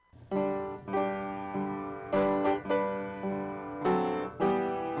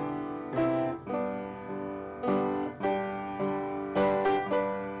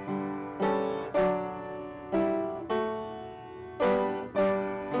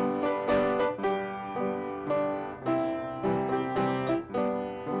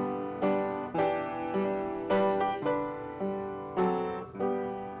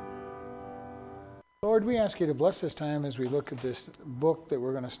Lord, we ask you to bless this time as we look at this book that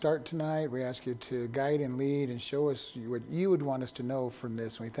we're going to start tonight. We ask you to guide and lead and show us what you would want us to know from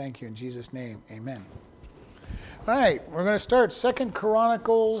this. And we thank you in Jesus' name. Amen. All right, we're going to start 2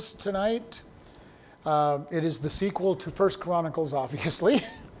 Chronicles tonight. It is the sequel to 1 Chronicles, obviously.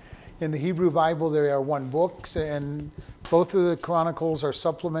 In the Hebrew Bible, there are one book, and both of the Chronicles are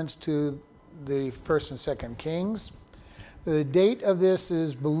supplements to the 1st and 2nd Kings. The date of this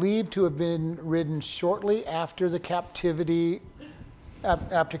is believed to have been written shortly after the captivity,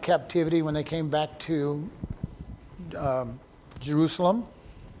 when they came back to Jerusalem.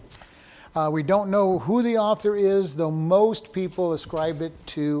 We don't know who the author is, though most people ascribe it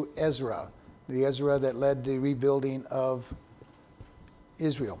to Ezra, the Ezra that led the rebuilding of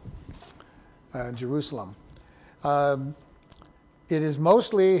Israel, Jerusalem. It is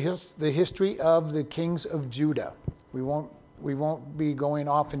mostly the history of the kings of Judah. We won't be going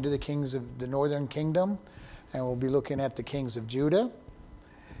off into the kings of the northern kingdom, and we'll be looking at the kings of Judah.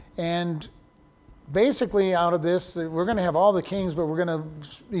 And basically out of this, we're going to have all the kings, but we're going to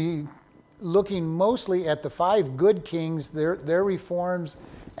be looking mostly at the 5 good kings, their reforms,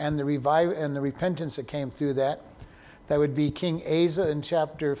 and the repentance that came through that. That would be King Asa in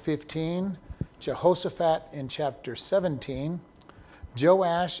chapter 15, Jehoshaphat in chapter 17,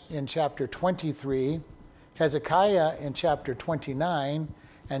 Joash in chapter 23, Hezekiah in chapter 29,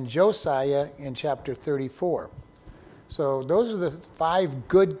 and Josiah in chapter 34. So those are the 5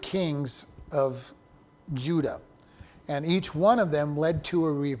 good kings of Judah. And each one of them led to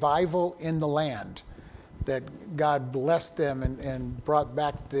a revival in the land, that God blessed them and brought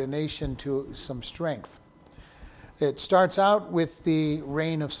back the nation to some strength. It starts out with the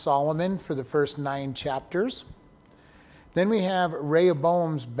reign of Solomon for the first 9 chapters. Then we have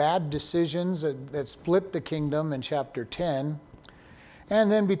Rehoboam's bad decisions that split the kingdom in chapter 10.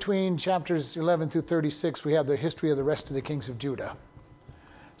 And then between chapters 11 through 36, we have the history of the rest of the kings of Judah.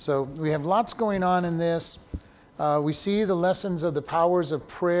 So we have lots going on in this. We see the lessons of the powers of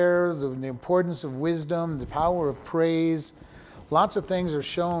prayer, the importance of wisdom, the power of praise. Lots of things are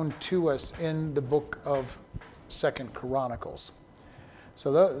shown to us in the book of 2 Chronicles.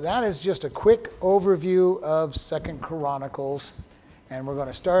 So that is just a quick overview of 2 Chronicles, and we're going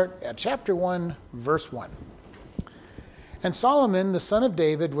to start at chapter 1, verse 1. And Solomon, the son of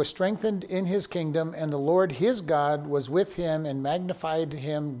David, was strengthened in his kingdom, and the Lord his God was with him and magnified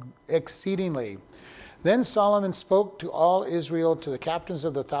him exceedingly. Then Solomon spoke to all Israel, to the captains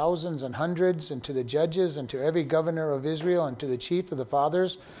of the thousands and hundreds, and to the judges, and to every governor of Israel, and to the chief of the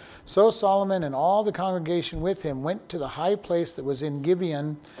fathers. So Solomon and all the congregation with him went to the high place that was in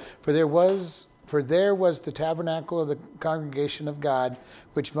Gibeon, for there was the tabernacle of the congregation of God,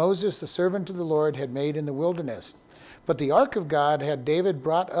 which Moses, the servant of the Lord, had made in the wilderness. But the ark of God had David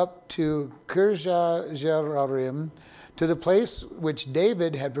brought up to Kirjath-jearim, to the place which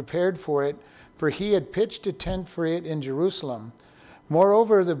David had prepared for it, for he had pitched a tent for it in Jerusalem.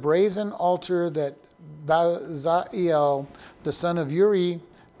 Moreover, the brazen altar that Bezaleel, the son of Uri,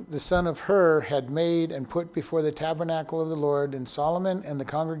 the son of Hur, had made and put before the tabernacle of the Lord, and Solomon and the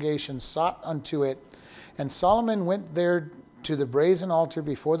congregation sought unto it. And Solomon went there to the brazen altar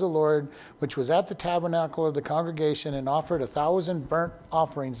before the Lord, which was at the tabernacle of the congregation, and offered 1,000 burnt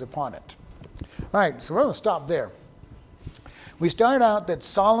offerings upon it. All right, so we're going to stop there. We start out that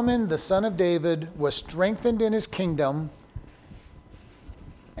Solomon, the son of David, was strengthened in his kingdom,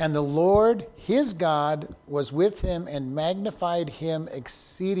 and the Lord, his God, was with him and magnified him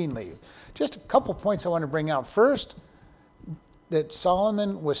exceedingly. Just a couple points I want to bring out. First, that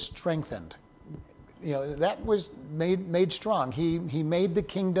Solomon was strengthened. You know, that was made strong. He made the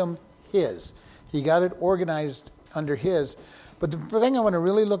kingdom his. He got it organized under his. But the thing I want to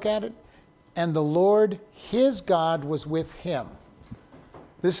really look at it, and the Lord, his God, was with him.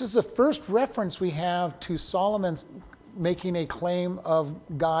 This is the first reference we have to Solomon making a claim of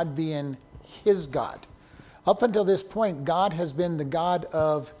God being his God. Up until this point, God has been the God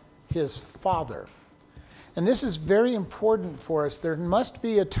of his father. And this is very important for us. There must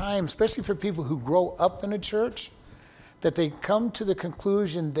be a time, especially for people who grow up in a church, that they come to the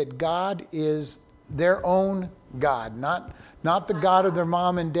conclusion that God is their own God, not the God of their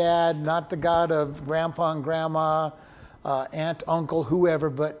mom and dad, not the God of grandpa and grandma, aunt, uncle, whoever,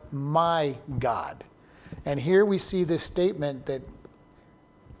 but my God. And here we see this statement that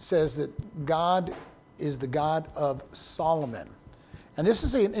says that God is the God of Solomon. And this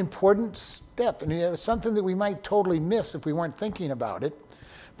is an important step, and it's something that we might totally miss if we weren't thinking about it.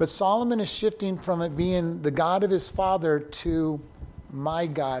 But Solomon is shifting from it being the God of his father to my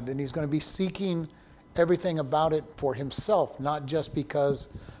God, and he's going to be seeking everything about it for himself, not just because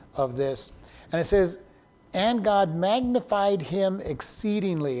of this. And it says, And God magnified him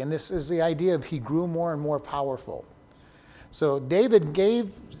exceedingly. And this is the idea of he grew more and more powerful. So David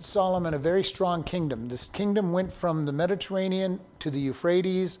gave Solomon a very strong kingdom. This kingdom went from the Mediterranean to the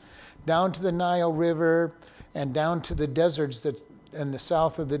Euphrates, down to the Nile River, and down to the deserts that in the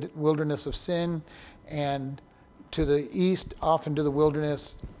south of the wilderness of Sin, and to the east off into the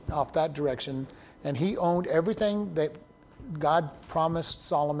wilderness off that direction. And he owned everything that God promised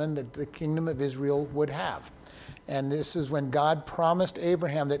Solomon that the kingdom of Israel would have. And this is when God promised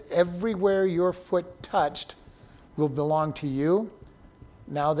Abraham that everywhere your foot touched will belong to you.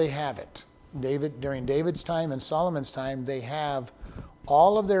 Now they have it. During David's time and Solomon's time, they have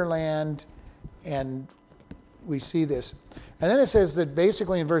all of their land, and we see this. And then it says that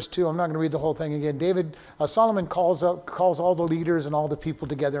basically in verse 2, I'm not going to read the whole thing again. Solomon calls all the leaders and all the people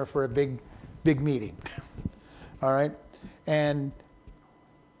together for a big meeting. All right? And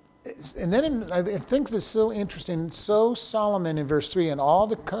then I think this is so interesting. So Solomon in verse 3 and all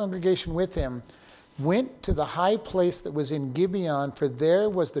the congregation with him went to the high place that was in Gibeon, for there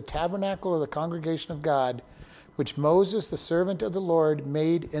was the tabernacle of the congregation of God, which Moses, the servant of the Lord,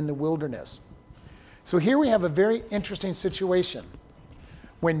 made in the wilderness. So here we have a very interesting situation.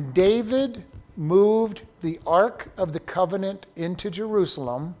 When David moved the Ark of the Covenant into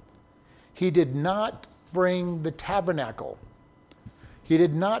Jerusalem, he did not bring the tabernacle. He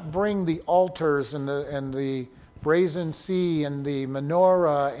did not bring the altars and the brazen sea and the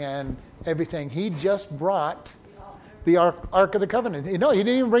menorah and everything. He just brought the Ark of the Covenant. No, he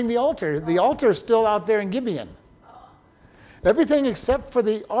didn't even bring the altar. The altar is still out there in Gibeon. Everything except for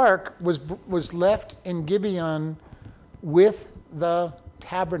the ark was left in Gibeon with the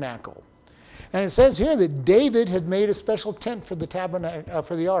tabernacle. And it says here that David had made a special tent for the tabernacle,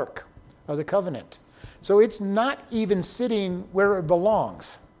 for the ark of the covenant. So it's not even sitting where it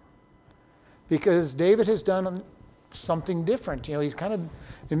belongs, because David has done something different. He's kind of,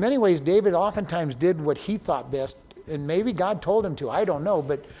 in many ways, David oftentimes did what he thought best, and maybe God told him to. I don't know,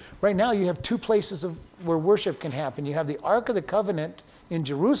 but right now you have two places where worship can happen. You have the Ark of the Covenant in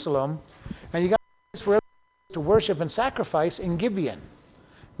Jerusalem, and you got a place where to worship and sacrifice in Gibeon,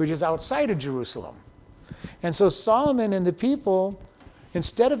 which is outside of Jerusalem. And so Solomon and the people,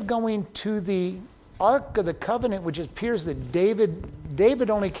 instead of going to the Ark of the Covenant, which appears that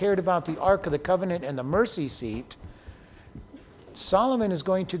David only cared about the Ark of the Covenant and the mercy seat, Solomon is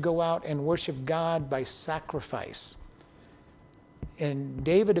going to go out and worship God by sacrifice. And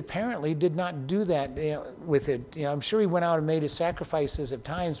David apparently did not do that with it. I'm sure he went out and made his sacrifices at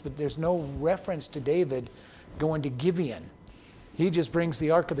times, but there's no reference to David going to Gibeon. He just brings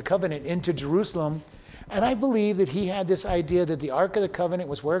the Ark of the Covenant into Jerusalem. And I believe that he had this idea that the Ark of the Covenant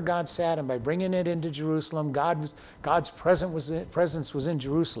was where God sat, and by bringing it into Jerusalem, God's presence was in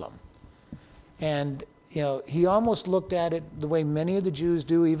Jerusalem. And he almost looked at it the way many of the Jews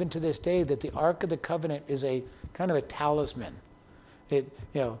do even to this day, that the Ark of the Covenant is a kind of a talisman.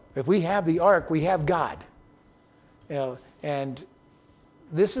 If we have the Ark, we have God. And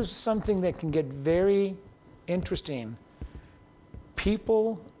this is something that can get very interesting.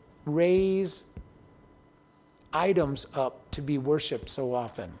 People raise items up to be worshipped so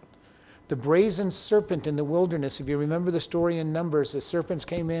often. The brazen serpent in the wilderness, if you remember the story in Numbers, the serpents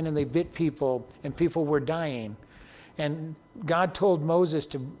came in and they bit people and people were dying. And God told Moses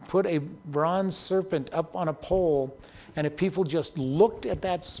to put a bronze serpent up on a pole, and if people just looked at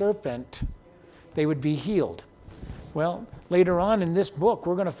that serpent, they would be healed. Well, later on in this book,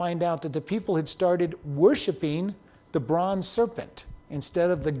 we're going to find out that the people had started worshiping the bronze serpent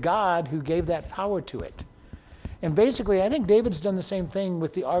instead of the God who gave that power to it. And basically, I think David's done the same thing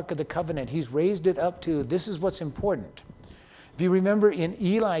with the Ark of the Covenant. He's raised it up to, this is what's important. If you remember in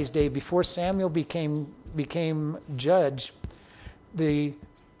Eli's day, before Samuel became judge, the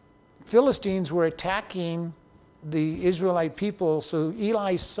Philistines were attacking the Israelite people, so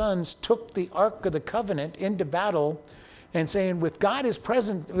Eli's sons took the Ark of the Covenant into battle and saying, if God is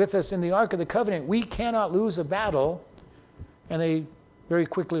present with us in the Ark of the Covenant, we cannot lose a battle. And they very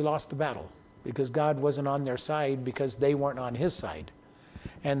quickly lost the battle, because God wasn't on their side, because they weren't on his side.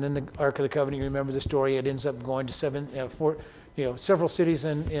 And then the Ark of the Covenant, you remember the story, it ends up going to several cities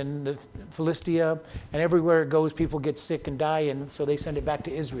in the Philistia, and everywhere it goes, people get sick and die, and so they send it back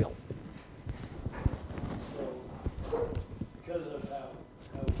to Israel. So, because of how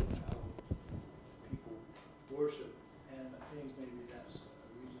people worship, and I think maybe that's a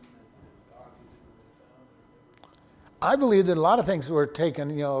reason that the Ark has never been found. I believe that a lot of things were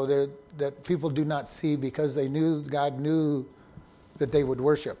taken, that people do not see, because God knew that they would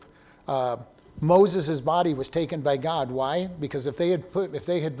worship. Moses' body was taken by God. Why? Because if they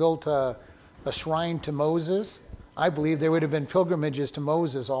had built a shrine to Moses, I believe there would have been pilgrimages to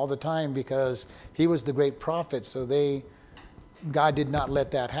Moses all the time because he was the great prophet. So God did not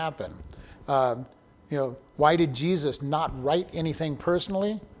let that happen. Why did Jesus not write anything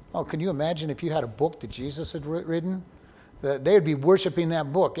personally? Oh, can you imagine if you had a book that Jesus had written? They would be worshiping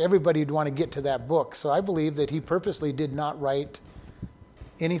that book. Everybody would want to get to that book. So I believe that he purposely did not write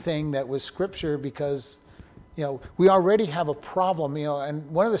anything that was scripture because, we already have a problem, and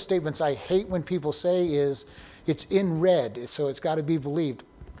one of the statements I hate when people say is, it's in red, so it's got to be believed.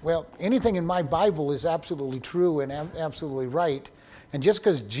 Well, anything in my Bible is absolutely true and absolutely right. And just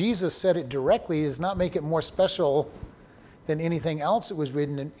because Jesus said it directly does not make it more special than anything else that was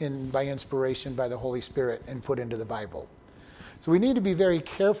written in by inspiration by the Holy Spirit and put into the Bible. So we need to be very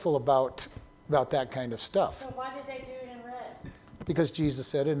careful about that kind of stuff. So why did they do it in red? Because Jesus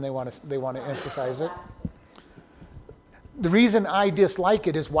said it and they want to emphasize it. The reason I dislike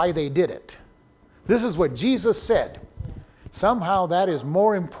it is why they did it. This is what Jesus said. Somehow that is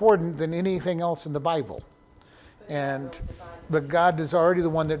more important than anything else in the Bible. But God is already the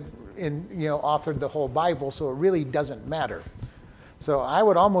one that authored the whole Bible, so it really doesn't matter. So I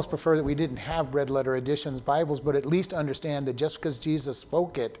would almost prefer that we didn't have red letter editions Bibles, but at least understand that just because Jesus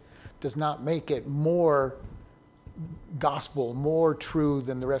spoke it does not make it more gospel, more true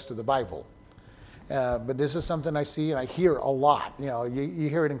than the rest of the Bible. But this is something I see and I hear a lot. You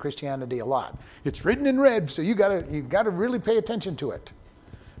hear it in Christianity a lot. It's written in red, so you got to really pay attention to it.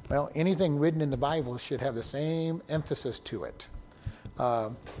 Well, anything written in the Bible should have the same emphasis to it.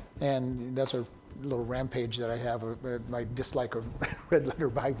 And that's a little rampage that I have, my dislike of red letter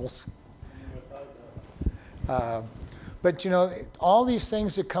Bibles. But all these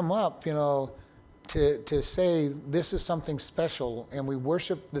things that come up, to say this is something special and we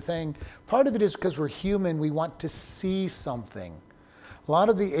worship the thing. Part of it is because we're human, we want to see something. A lot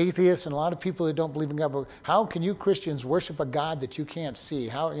of the atheists and a lot of people that don't believe in God, how can you Christians worship a God that you can't see?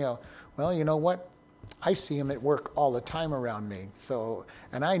 Well, you know what? I see him at work all the time around me.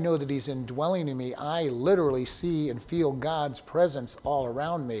 And I know that he's indwelling in me. I literally see and feel God's presence all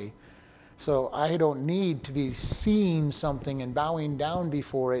around me. So I don't need to be seeing something and bowing down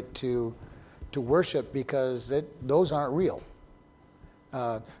before it to worship because those aren't real.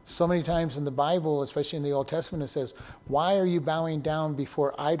 So many times in the Bible, especially in the Old Testament, it says, why are you bowing down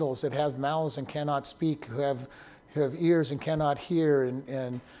before idols that have mouths and cannot speak, who have ears and cannot hear,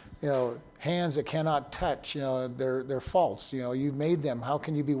 and hands that cannot touch? They're false. You've made them. How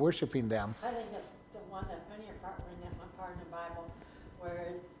can you be worshiping them? I think that the funnier part in that one part in the Bible where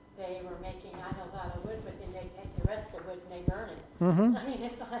they were making idols out of wood, but then they take the rest of the wood and they burn it. Mm-hmm. I mean,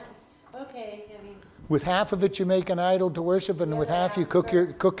 it's like, okay, with half of it you make an idol to worship, and with half you cook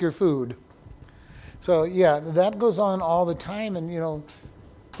your food. So yeah, that goes on all the time, and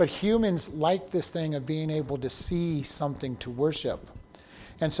but humans like this thing of being able to see something to worship.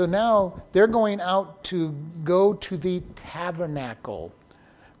 And so now they're going out to go to the tabernacle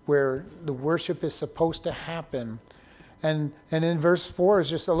where the worship is supposed to happen. And in verse 4 is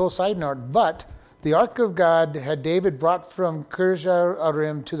just a little side note, but the ark of God had David brought from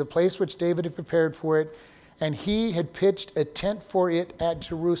Kirjath-jearim to the place which David had prepared for it, and he had pitched a tent for it at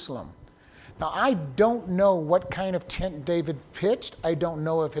Jerusalem. Now, I don't know what kind of tent David pitched. I don't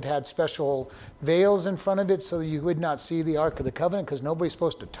know if it had special veils in front of it so that you would not see the Ark of the Covenant because nobody's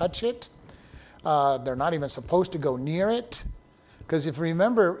supposed to touch it. They're not even supposed to go near it. Because if you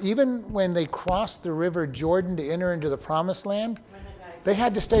remember, even when they crossed the river Jordan to enter into the Promised Land, they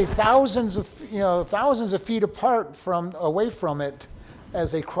had to stay thousands of feet apart away from it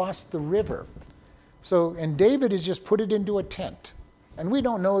as they crossed the river. So, and David has just put it into a tent. And we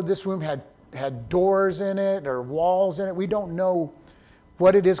don't know if this room had doors in it or walls in it. We don't know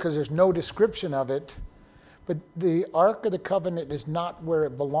what it is because there's no description of it. But the Ark of the Covenant is not where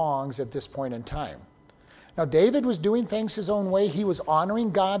it belongs at this point in time. Now, David was doing things his own way. He was honoring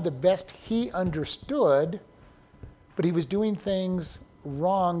God the best he understood, but he was doing things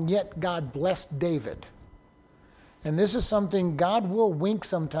wrong, yet God blessed David. And this is something God will wink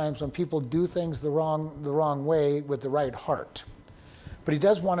sometimes when people do things the wrong way with the right heart. But he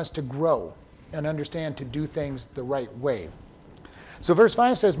does want us to grow and understand to do things the right way. So verse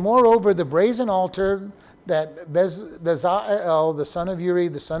 5 says, moreover, the brazen altar that Bezalel, the son of Uri,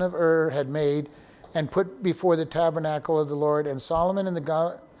 the son of Ur, had made and put before the tabernacle of the Lord, and Solomon and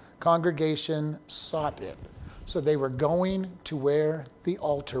the congregation sought it. So they were going to where the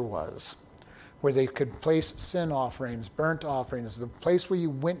altar was, where they could place sin offerings, burnt offerings, the place where you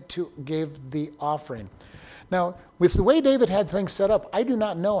went to give the offering. Now, with the way David had things set up, I do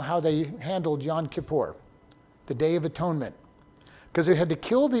not know how they handled Yom Kippur, the Day of Atonement. because they had to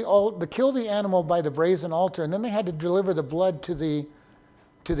kill the animal by the brazen altar, and then they had to deliver the blood to the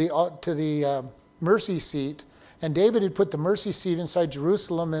mercy seat. And David had put the mercy seat inside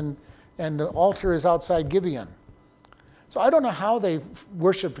Jerusalem, and the altar is outside Gibeon. So I don't know how they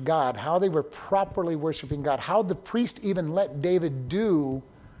worshiped God, how they were properly worshiping God, how the priest even let David do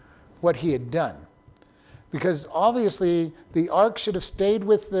what he had done. Because obviously the ark should have stayed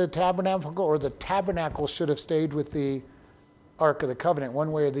with the tabernacle, or the tabernacle should have stayed with the Ark of the Covenant,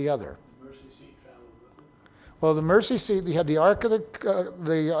 one way or the other. The mercy seat traveled with it. Well, the mercy seat, you had the Ark of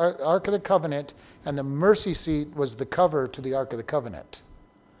the Covenant, and the mercy seat was the cover to the Ark of the Covenant.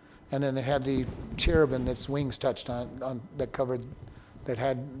 And then they had the cherubim that's wings touched on that covered, that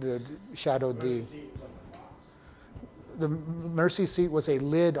had shadowed the. The mercy seat was a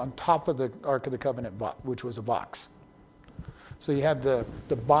lid on top of the Ark of the Covenant, which was a box. So you have the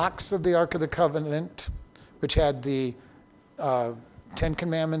box of the Ark of the Covenant, which had the 10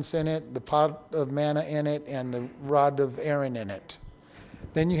 Commandments in it, the pot of manna in it, and the rod of Aaron in it.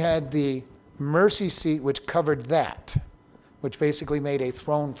 Then you had the mercy seat, which covered that, which basically made a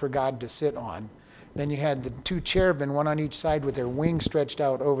throne for God to sit on. Then you had the 2 cherubim, one on each side with their wings stretched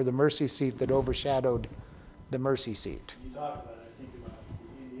out over the mercy seat that overshadowed the mercy seat. You talk about it, I think about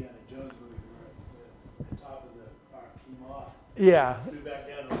the Indiana Jones movie where the top of the ark came off. Yeah. Flew back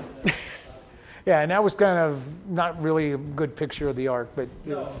down on the Yeah, and that was kind of not really a good picture of the ark, but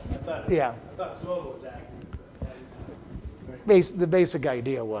No, I thought some of it was accurate, but that was the basic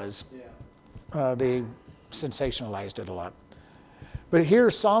idea was yeah. they sensationalized it a lot. But here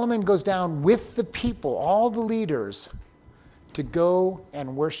Solomon goes down with the people, all the leaders, to go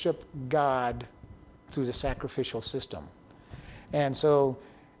and worship God through the sacrificial system. And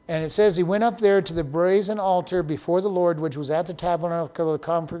it says he went up there to the brazen altar before the Lord, which was at the tabernacle of the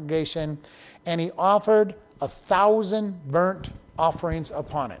congregation, and he offered 1,000 burnt offerings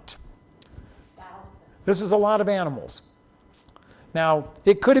upon it. 1,000. This is a lot of animals. Now,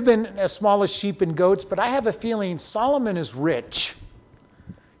 it could have been as small as sheep and goats, but I have a feeling Solomon is rich.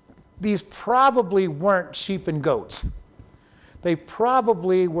 These probably weren't sheep and goats. They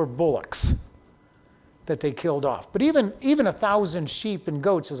probably were bullocks that they killed off. But even 1,000 sheep and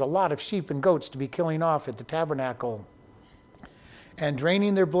goats is a lot of sheep and goats to be killing off at the tabernacle, and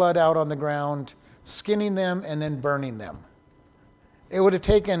draining their blood out on the ground, skinning them, and then burning them. It would have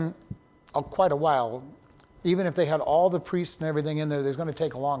taken quite a while. Even if they had all the priests and everything in there, there's going to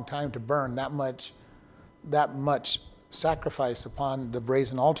take a long time to burn that much sacrifice upon the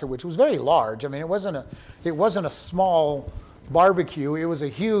brazen altar, which was very large. I mean, it wasn't a small barbecue. It was a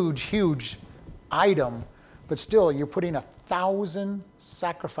huge item, but still, you're putting 1,000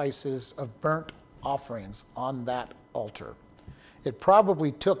 sacrifices of burnt offerings on that altar. It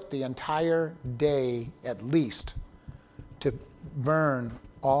probably took the entire day at least to burn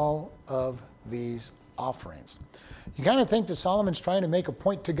all of these offerings. You kind of think that Solomon's trying to make a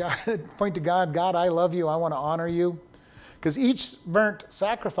point to God, God, I love you, I want to honor you. Because each burnt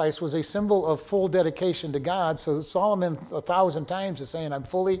sacrifice was a symbol of full dedication to God. So Solomon 1,000 times is saying, I'm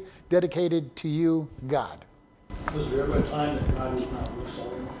fully dedicated to you, God. Was there ever a time that God was not with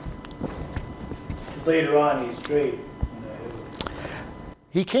Solomon? Because later on he strayed.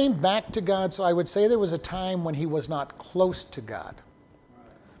 He came back to God, so I would say there was a time when he was not close to God.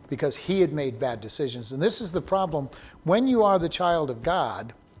 Because he had made bad decisions. And this is the problem. When you are the child of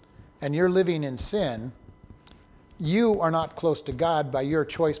God and you're living in sin, you are not close to God by your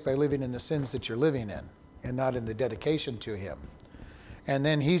choice, by living in the sins that you're living in and not in the dedication to him. And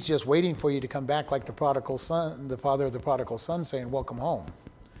then he's just waiting for you to come back, like the prodigal son, the father of the prodigal son, saying, welcome home.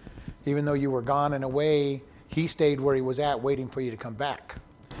 Even though you were gone and away, he stayed where he was at, waiting for you to come back.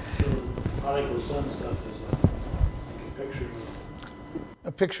 So prodigal son stuff is like a picture of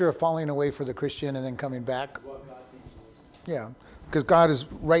a picture of falling away for the Christian and then coming back. what God thinks of us. Yeah, because God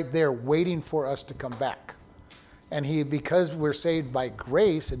is right there waiting for us to come back. And because we're saved by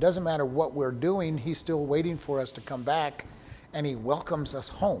grace, it doesn't matter what we're doing, he's still waiting for us to come back, and he welcomes us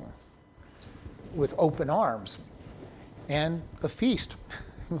home with open arms and a feast.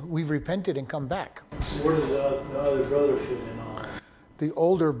 We've repented and come back. So where does the other brother fit in on that? The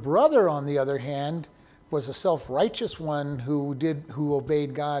older brother, on the other hand, was a self-righteous one who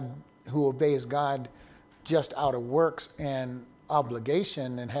obeys God just out of works and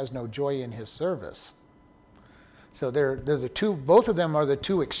obligation and has no joy in his service. So they're the two. Both of them are the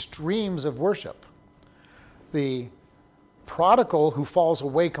two extremes of worship. The prodigal who falls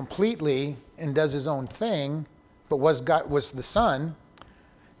away completely and does his own thing, but was the son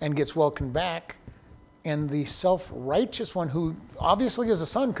and gets welcomed back, and the self-righteous one who obviously is a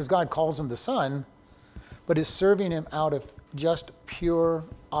son because God calls him the son, but is serving him out of just pure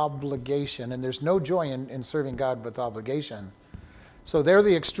obligation. And there's no joy in serving God with obligation. So they're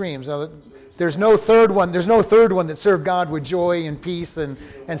the extremes. Now, there's no third one. There's no third one that served God with joy and peace and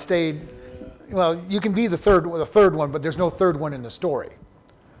stayed. Well, you can be the third one, but there's no third one in the story.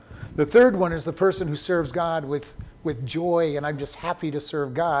 The third one is the person who serves God with joy, and I'm just happy to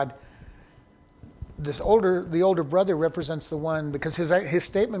serve God. The older brother represents the one, because his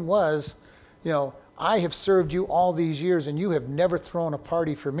statement was, I have served you all these years, and you have never thrown a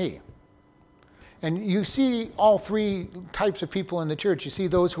party for me. And you see all three types of people in the church. You see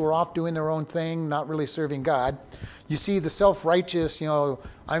those who are off doing their own thing, not really serving God. You see the self-righteous,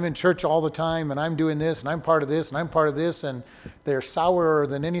 I'm in church all the time, and I'm doing this, and I'm part of this, and I'm part of this, and they're sourer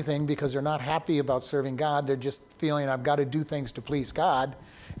than anything because they're not happy about serving God. They're just feeling, I've got to do things to please God.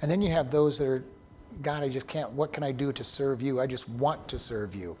 And then you have those that are, God, I just can't, what can I do to serve you? I just want to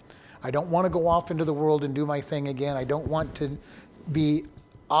serve you. I don't want to go off into the world and do my thing again. I don't want to be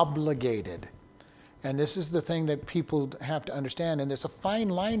obligated. And this is the thing that people have to understand. And there's a fine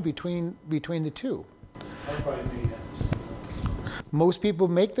line between the two. I'll probably be that. Most people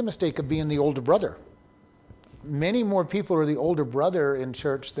make the mistake of being the older brother. Many more people are the older brother in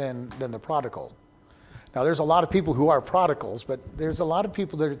church than the prodigal. Now, there's a lot of people who are prodigals, but there's a lot of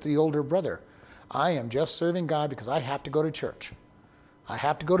people that are the older brother. I am just serving God because I have to go to church. I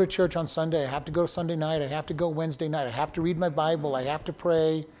have to go to church on Sunday. I have to go Sunday night. I have to go Wednesday night. I have to read my Bible. I have to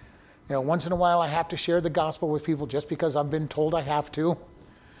pray. Once in a while I have to share the gospel with people just because I've been told I have to.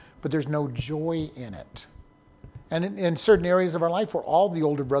 But there's no joy in it. And in certain areas of our life, we're all the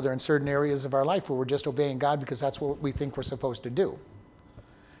older brother in certain areas of our life where we're just obeying God because that's what we think we're supposed to do,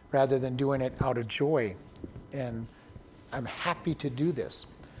 rather than doing it out of joy. And I'm happy to do this.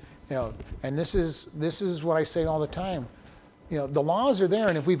 And this is what I say all the time. The laws are there,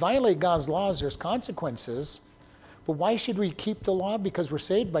 and if we violate God's laws, there's consequences. But why should we keep the law? Because we're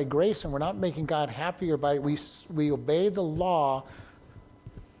saved by grace, and we're not making God happy, or we obey the law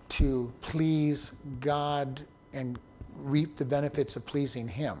to please God and reap the benefits of pleasing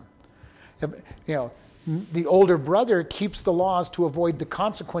Him. The older brother keeps the laws to avoid the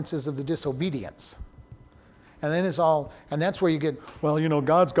consequences of the disobedience. And then that's where you get,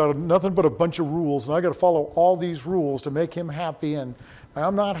 God's got nothing but a bunch of rules, and I got to follow all these rules to make Him happy, and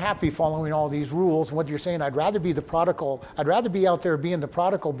I'm not happy following all these rules. And what you're saying, I'd rather be the prodigal. I'd rather be out there being the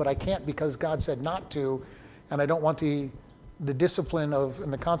prodigal, but I can't because God said not to, and I don't want the discipline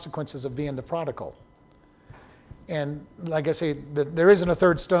and the consequences of being the prodigal. And like I say, there isn't a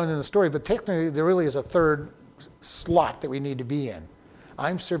third stone in the story, but technically there really is a third slot that we need to be in.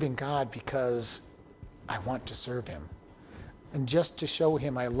 I'm serving God because I want to serve Him. And just to show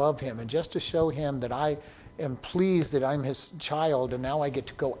Him I love Him, and just to show Him that I am pleased that I'm His child, and now I get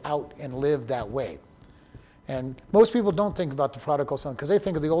to go out and live that way. And most people don't think about the prodigal son because they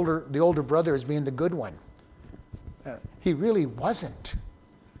think of the older brother as being the good one. He really wasn't.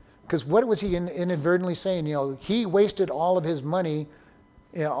 Because what was he inadvertently saying? He wasted all of his money,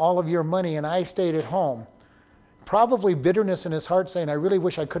 all of your money, and I stayed at home. Probably bitterness in his heart saying, I really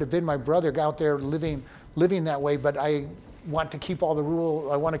wish I could have been my brother out there living that way, but I want to keep all the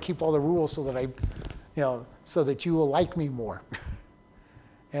rules. I want to keep all the rules so that so that you will like me more.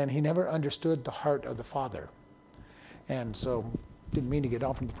 And he never understood the heart of the Father. And so, didn't mean to get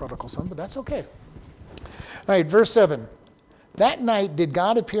off into the prodigal son, but that's okay. All right, verse 7. That night did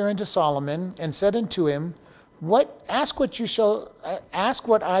God appear unto Solomon and said unto him, Ask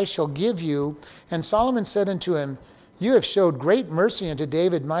what I shall give you. And Solomon said unto him, You have showed great mercy unto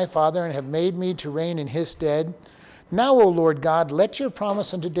David my father, and have made me to reign in his stead. Now, O Lord God, let your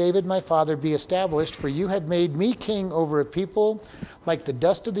promise unto David my father be established, for you have made me king over a people like the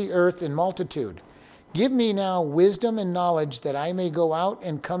dust of the earth in multitude. Give me now wisdom and knowledge, that I may go out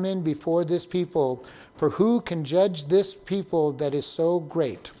and come in before this people. For who can judge this people that is so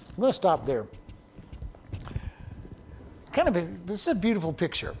great? I'm going to stop there. This is a beautiful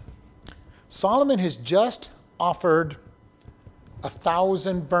picture. Solomon has just offered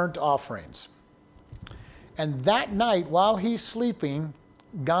 1,000 burnt offerings. And that night, while he's sleeping,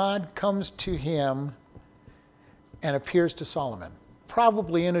 God comes to him and appears to Solomon.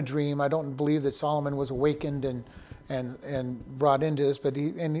 Probably in a dream. I don't believe that Solomon was awakened and brought into this, but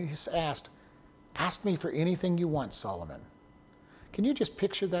he's asked, Ask me for anything you want, Solomon. Can you just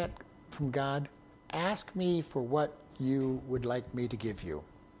picture that from God? Ask me for what you would like me to give you.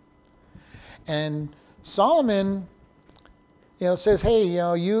 And Solomon, says, hey,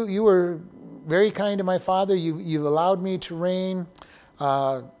 you were very kind to my father. You've allowed me to reign.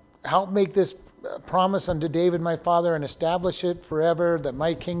 Help make this promise unto David my father and establish it forever, that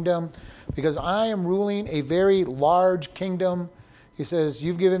my kingdom, because I am ruling a very large kingdom. He says,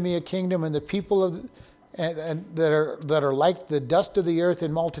 you've given me a kingdom and the people of that are like the dust of the earth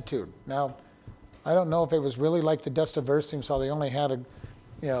in multitude. Now, I don't know if it was really like the dust of earth. Seems how they only had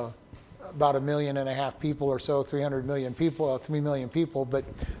about 1.5 million people or so, 300 million people, 3 million people. But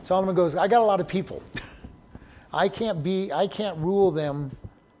Solomon goes, I got a lot of people. I can't rule them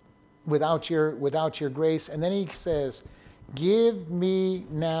without your grace. And then he says, give me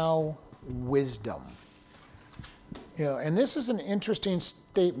now wisdom. And this is an interesting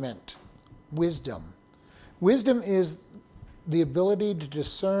statement. Wisdom. Wisdom is the ability to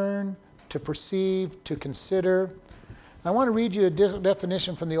discern, to perceive, to consider. I want to read you a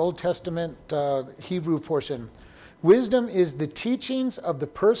definition from the Old Testament Hebrew portion. Wisdom is the teachings of the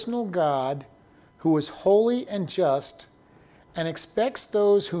personal God who is holy and just and expects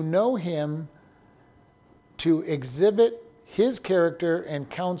those who know him to exhibit his character and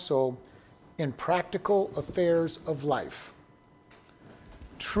counsel in practical affairs of life.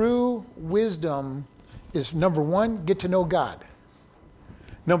 True wisdom is, number one, get to know God.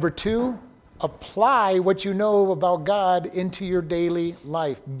 Number two, apply what you know about God into your daily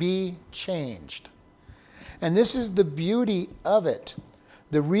life. Be changed. And this is the beauty of it.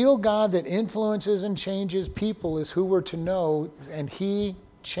 The real God that influences and changes people is who we're to know, and he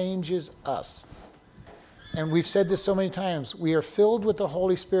changes us. And we've said this so many times. We are filled with the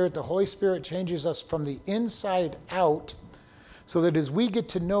Holy Spirit. The Holy Spirit changes us from the inside out, so that as we get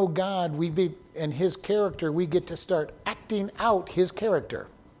to know God and his character, we get to start acting out his character.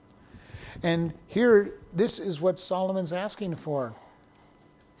 And here, this is what Solomon's asking for.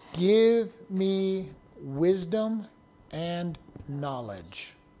 Give me wisdom and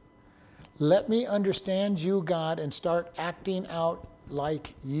knowledge. Let me understand you, God, and start acting out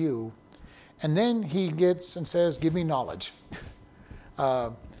like you. And then he gets and says, give me knowledge.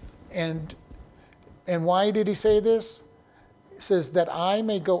 And why did he say this? He says, that I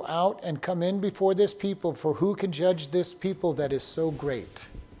may go out and come in before this people, for who can judge this people that is so great?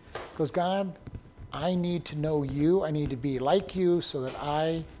 Because God, I need to know you. I need to be like you so that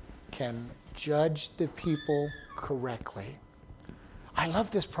I can judge the people correctly. I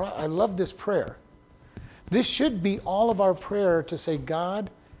love this prayer. This should be all of our prayer, to say, God,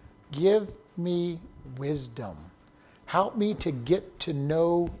 give me wisdom. Help me to get to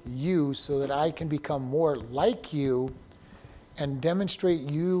know you so that I can become more like you and demonstrate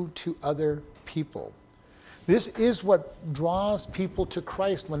you to other people. This is what draws people to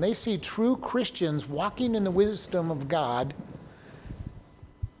Christ. When they see true Christians walking in the wisdom of God,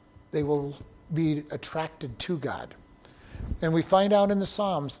 they will be attracted to God. And we find out in the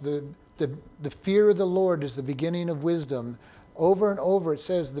Psalms, the fear of the Lord is the beginning of wisdom. Over and over it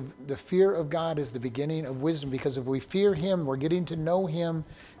says the fear of God is the beginning of wisdom, because if we fear him, we're getting to know him,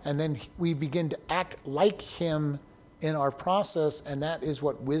 and then we begin to act like him in our process, and that is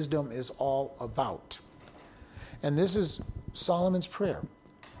what wisdom is all about. And this is Solomon's prayer.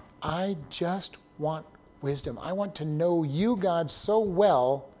 I just want wisdom. I want to know you, God, so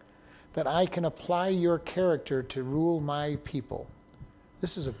well that I can apply your character to rule my people.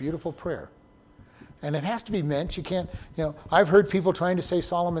 This is a beautiful prayer. And it has to be meant. You can't, I've heard people trying to say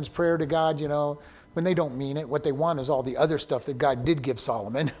Solomon's prayer to God, when they don't mean it. What they want is all the other stuff that God did give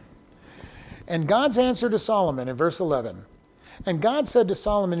Solomon. And God's answer to Solomon in verse 11. And God said to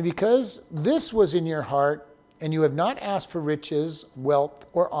Solomon, because this was in your heart, and you have not asked for riches, wealth,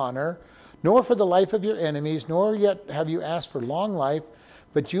 or honor, nor for the life of your enemies, nor yet have you asked for long life,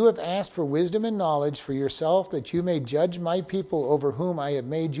 but you have asked for wisdom and knowledge for yourself, that you may judge my people over whom I have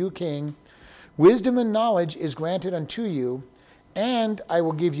made you king. Wisdom and knowledge is granted unto you, and I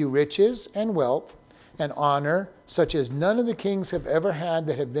will give you riches and wealth and honor, such as none of the kings have ever had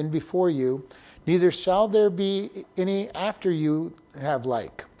that have been before you, neither shall there be any after you have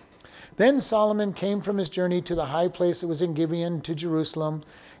like. Then Solomon came from his journey to the high place that was in Gibeon to Jerusalem,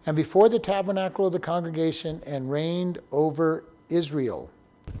 and before the tabernacle of the congregation, and reigned over Israel.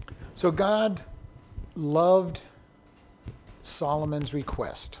 So God loved Solomon's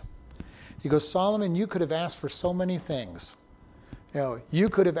request. He goes, Solomon, you could have asked for so many things. You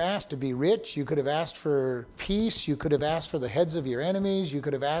could have asked to be rich. You could have asked for peace. You could have asked for the heads of your enemies. You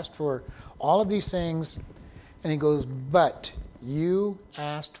could have asked for all of these things. And he goes, but you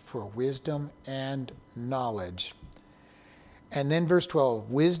asked for wisdom and knowledge. And then verse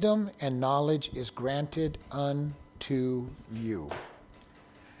 12, wisdom and knowledge is granted unto you.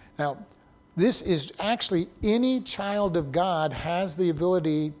 Now, this is actually, any child of God has the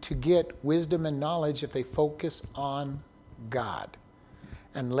ability to get wisdom and knowledge if they focus on God.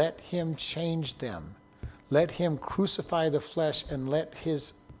 and let him change them. Let him crucify the flesh and let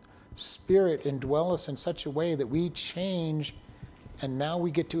his Spirit indwell us in such a way that we change, and now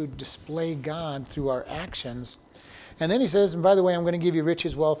we get to display God through our actions. And then he says, and by the way, I'm going to give you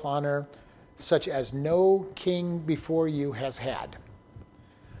riches, wealth, honor, such as no king before you has had.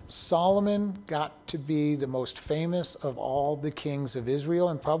 Solomon got to be the most famous of all the kings of Israel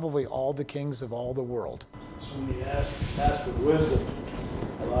and probably all the kings of all the world. So when he asked for wisdom,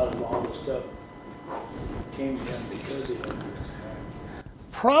 a lot of all the stuff came to him because he had wisdom.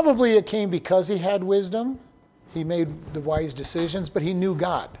 Probably it came because he had wisdom. He made the wise decisions, but he knew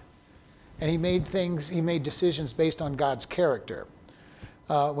God. And he made decisions based on God's character.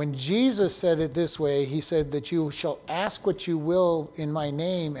 When Jesus said it this way, he said that you shall ask what you will in my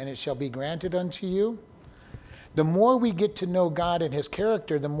name and it shall be granted unto you. The more we get to know God and his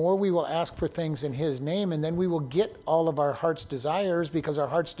character, the more we will ask for things in his name, and then we will get all of our heart's desires because our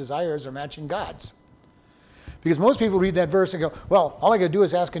heart's desires are matching God's. Because most people read that verse and go, well, all I got to do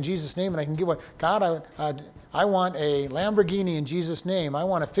is ask in Jesus' name and I can get what. God, I want a Lamborghini in Jesus' name. I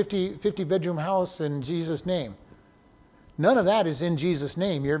want a 50-bedroom house in Jesus' name. None of that is in Jesus'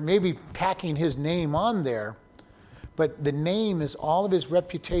 name. You're maybe tacking his name on there, but the name is all of his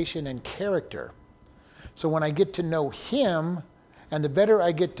reputation and character. So when I get to know him, and the better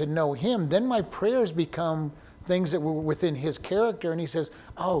I get to know him, then my prayers become things that were within his character. And he says,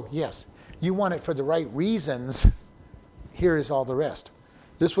 oh, yes, you want it for the right reasons. Here is all the rest.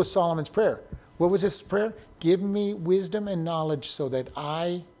 This was Solomon's prayer. What was his prayer? Give me wisdom and knowledge so that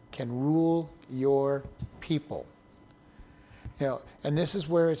I can rule your people. And this is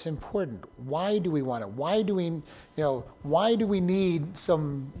where it's important. Why do we want it? Why do we need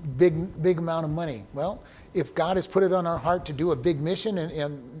some big amount of money? Well, if God has put it on our heart to do a big mission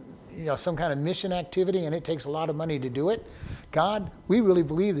and some kind of mission activity, and it takes a lot of money to do it, God, we really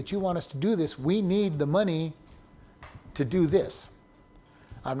believe that you want us to do this. We need the money to do this.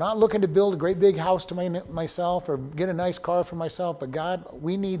 I'm not looking to build a great big house to myself or get a nice car for myself, but God,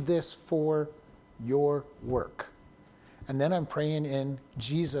 we need this for your work. And then I'm praying in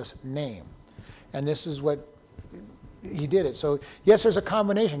Jesus' name. And this is what he did it. So yes, there's a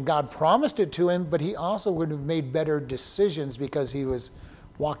combination. God promised it to him, but he also would have made better decisions because he was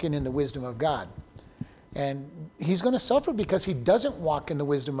walking in the wisdom of God. And he's going to suffer because he doesn't walk in the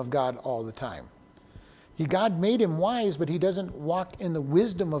wisdom of God all the time. God made him wise, but he doesn't walk in the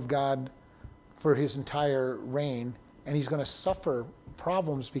wisdom of God for his entire reign. And he's going to suffer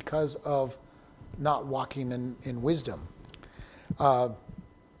problems because of not walking in wisdom. And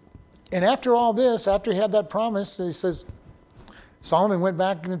after all this, after he had that promise, he says, Solomon went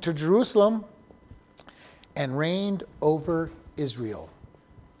back into Jerusalem and reigned over Israel.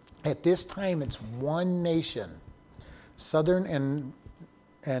 At this time, it's one nation. Southern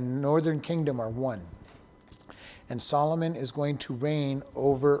and northern kingdom are one. And Solomon is going to reign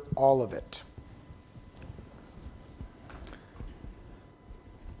over all of it.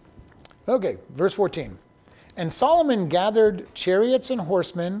 Okay, verse 14. And Solomon gathered chariots and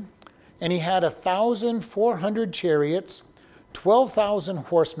horsemen, and he had 1,400 chariots, 12,000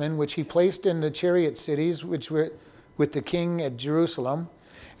 horsemen, which he placed in the chariot cities, which were with the king at Jerusalem.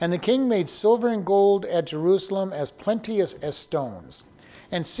 And the king made silver and gold at Jerusalem as plenteous as stones,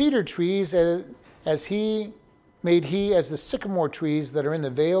 and cedar trees as he made as the sycamore trees that are in the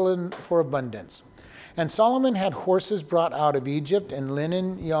vale for abundance. And Solomon had horses brought out of Egypt and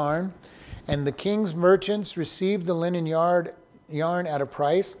linen yarn, and the king's merchants received the linen yarn at a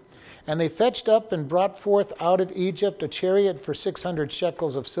price. And they fetched up and brought forth out of Egypt a chariot for 600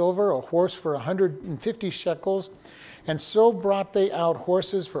 shekels of silver, a horse for 150 shekels. And so brought they out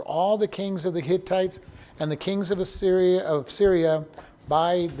horses for all the kings of the Hittites and the kings of Syria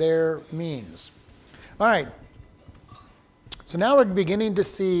by their means. All right. So now we're beginning to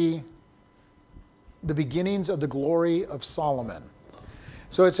see the beginnings of the glory of Solomon.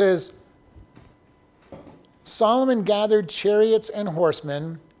 So it says, Solomon gathered chariots and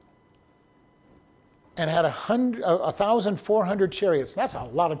horsemen and had 1,400 chariots. That's a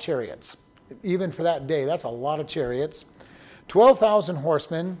lot of chariots. Even for that day, that's a lot of chariots. 12,000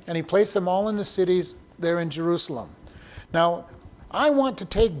 horsemen, and he placed them all in the cities there in Jerusalem. Now, I want to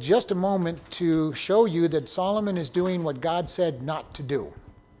take just a moment to show you that Solomon is doing what God said not to do.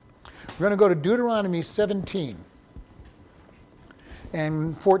 We're going to go to Deuteronomy 17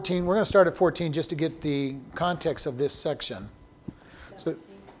 and 14. We're going to start at 14 just to get the context of this section. 17.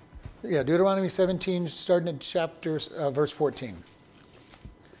 So, Deuteronomy 17, starting at verse 14.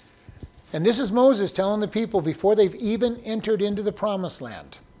 And this is Moses telling the people before they've even entered into the promised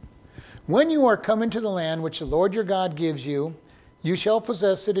land. When you are come into the land which the Lord your God gives you, You shall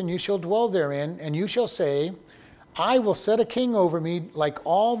possess it, and you shall dwell therein, and you shall say, I will set a king over me like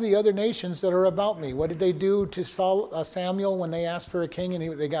all the other nations that are about me. What did they do to Samuel when they asked for a king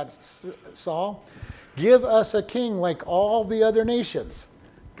and they got Saul? Give us a king like all the other nations.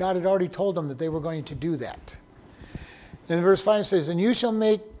 God had already told them that they were going to do that. And verse 5 says, and you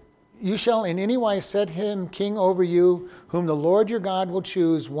shall in any wise set him king over you, whom the Lord your God will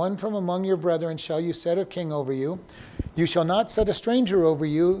choose, one from among your brethren shall you set a king over you. You shall not set a stranger over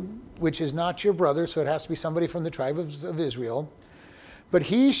you, which is not your brother, so it has to be somebody from the tribe of Israel. But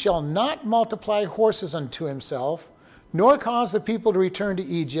he shall not multiply horses unto himself, nor cause the people to return to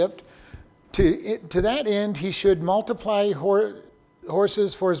Egypt. To that end he should multiply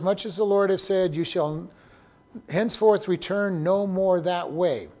horses, for as much as the Lord has said, you shall henceforth return no more that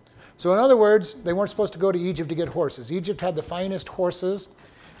way. So in other words, they weren't supposed to go to Egypt to get horses. Egypt had the finest horses.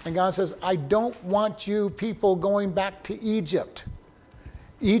 And God says, I don't want you people going back to Egypt.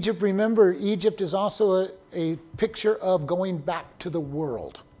 Egypt, remember, Egypt is also a picture of going back to the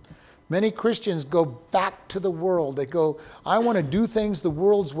world. Many Christians go back to the world. They go, I want to do things the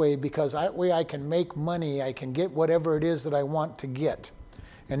world's way because that way I can make money. I can get whatever it is that I want to get.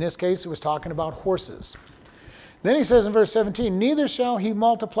 In this case, it was talking about horses. Then he says in verse 17, neither shall he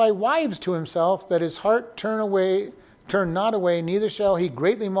multiply wives to himself, that his heart turn not away, neither shall he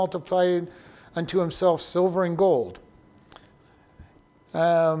greatly multiply unto himself silver and gold.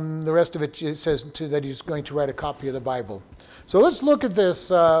 The rest of it says that he's going to write a copy of the Bible. So let's look at this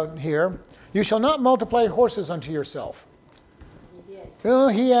here. You shall not multiply horses unto yourself. He did. Well,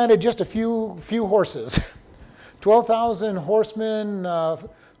 he added just a few horses. 12,000 horsemen,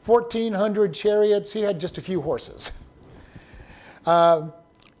 1,400 chariots. He had just a few horses.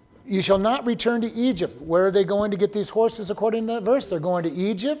 You shall not return to Egypt. Where are they going to get these horses according to that verse? They're going to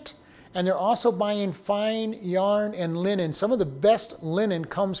Egypt, and they're also buying fine yarn and linen. Some of the best linen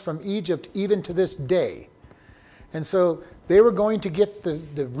comes from Egypt even to this day. And so they were going to get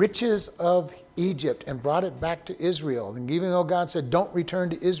the riches of Egypt and brought it back to Israel. And even though God said, don't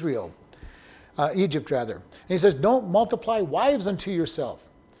return to Egypt rather. And he says, don't multiply wives unto yourself.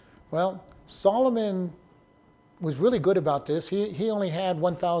 Well, Solomon was really good about this. He only had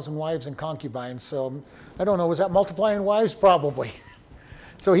 1,000 wives and concubines. So I don't know, was that multiplying wives? Probably.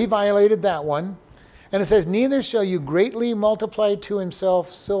 So he violated that one. And it says, neither shall you greatly multiply to himself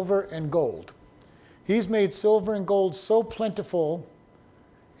silver and gold. He's made silver and gold so plentiful,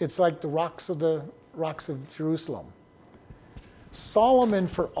 it's like the rocks of Jerusalem. Solomon,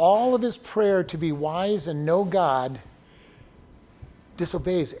 for all of his prayer to be wise and know God,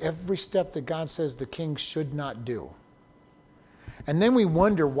 disobeys every step that God says the king should not do. And then we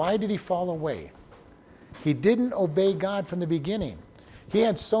wonder, why did he fall away? He didn't obey God from the beginning. He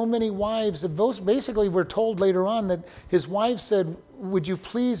had so many wives that basically we're told later on that his wives said, would you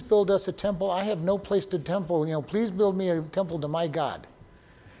please build us a temple? I have no place to temple. Please build me a temple to my God.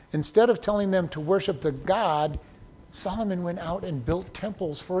 Instead of telling them to worship the God, Solomon went out and built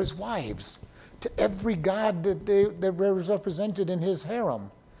temples for his wives, to every god that was represented in his harem.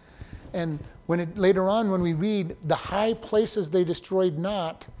 And later on when we read the high places they destroyed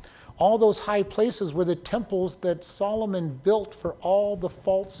not, all those high places were the temples that Solomon built for all the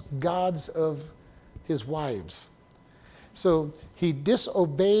false gods of his wives. So he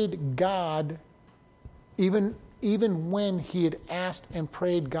disobeyed God even when he had asked and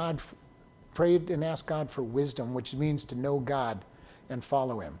prayed and asked God for wisdom, which means to know God and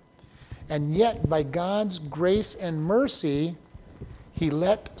follow him. And yet, by God's grace and mercy, he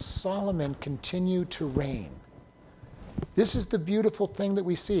let Solomon continue to reign. This is the beautiful thing that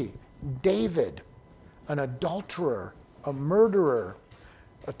we see. David, an adulterer, a murderer,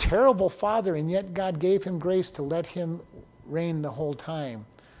 a terrible father, and yet God gave him grace to let him reign the whole time,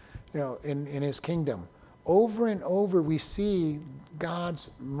 in his kingdom. Over and over we see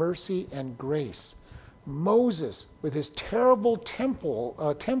God's mercy and grace. Moses, with his terrible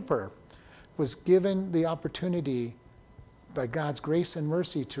temper, was given the opportunity by God's grace and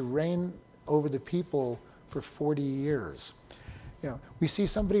mercy to reign over the people for 40 years. We see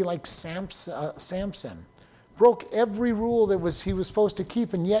somebody like Samson, broke every rule he was supposed to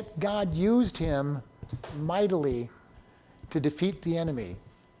keep, and yet God used him mightily to defeat the enemy.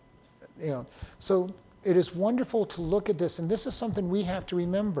 So it is wonderful to look at this, and this is something we have to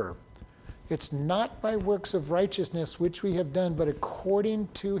remember. It's not by works of righteousness which we have done, but according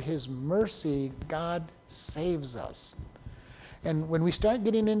to his mercy, God saves us. And when we start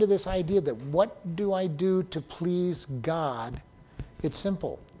getting into this idea that what do I do to please God, it's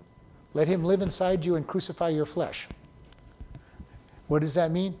simple. Let him live inside you and crucify your flesh. What does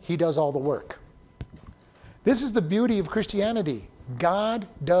that mean? He does all the work. This is the beauty of Christianity. God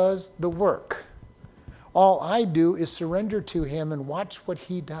does the work. All I do is surrender to him and watch what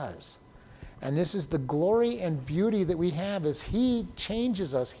he does. And this is the glory and beauty that we have, is he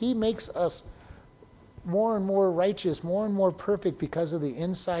changes us. He makes us more and more righteous, more and more perfect because of the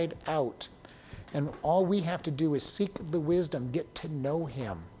inside out. And all we have to do is seek the wisdom, get to know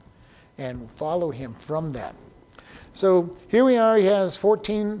him, and follow him from that. So here we are. He has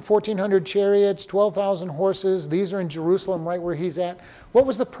 1,400 chariots, 12,000 horses. These are in Jerusalem, right where he's at. What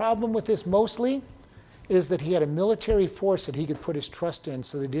was the problem with this mostly? Is that he had a military force that he could put his trust in,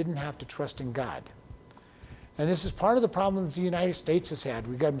 so they didn't have to trust in God. And this is part of the problem that the United States has had.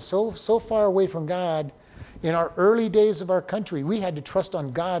 We've gotten so far away from God. In our early days of our country, we had to trust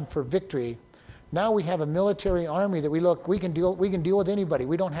on God for victory. Now we have a military army that we can deal with anybody.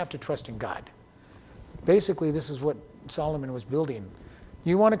 We don't have to trust in God. Basically, this is what Solomon was building.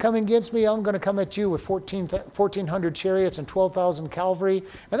 You want to come against me? I'm going to come at you with 1,400 chariots and 12,000 cavalry,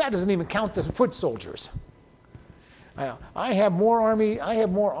 and that doesn't even count the foot soldiers. I have more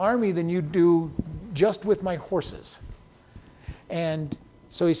army than you do just with my horses. And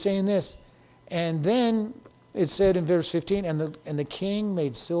so he's saying this, and then it said in verse 15, and the king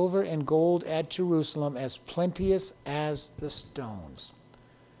made silver and gold at Jerusalem as plenteous as the stones.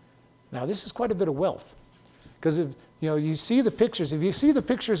 Now this is quite a bit of wealth, because if you see the pictures. If you see the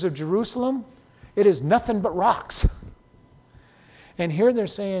pictures of Jerusalem, it is nothing but rocks. And here they're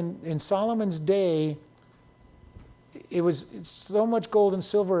saying in Solomon's day, it's so much gold and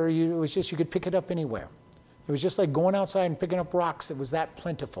silver. It was just you could pick it up anywhere. It was just like going outside and picking up rocks. It was that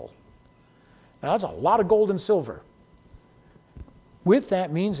plentiful. Now that's a lot of gold and silver. With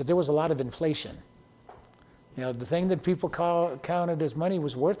that means that there was a lot of inflation. The thing that people counted as money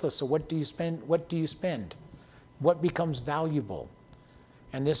was worthless. So what do you spend? What becomes valuable?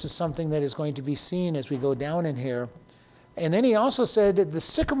 And this is something that is going to be seen as we go down in here. And then he also said that the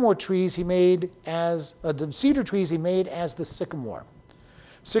sycamore trees he made as the cedar trees he made as the sycamore.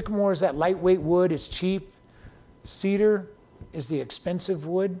 Sycamore is that lightweight wood. It's cheap. Cedar is the expensive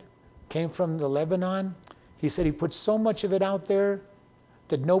wood. Came from the Lebanon. He said he put so much of it out there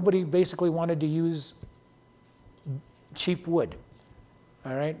that nobody basically wanted to use cheap wood.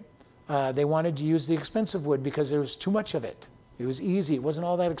 All right? They wanted to use the expensive wood because there was too much of it. It was easy. It wasn't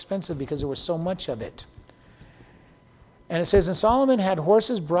all that expensive because there was so much of it. And it says, and Solomon had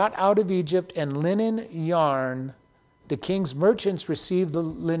horses brought out of Egypt and linen yarn. The king's merchants received the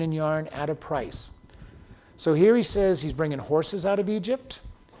linen yarn at a price. So here he says he's bringing horses out of Egypt.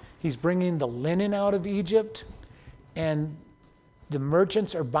 He's bringing the linen out of Egypt. And the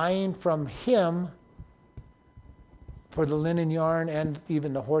merchants are buying from him for the linen yarn and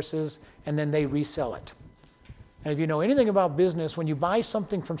even the horses, and then they resell it. And if you know anything about business, when you buy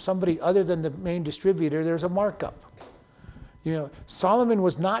something from somebody other than the main distributor, there's a markup. Solomon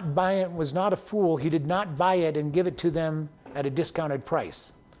was not a fool. He did not buy it and give it to them at a discounted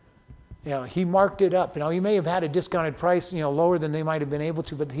price. He marked it up. He may have had a discounted price, lower than they might have been able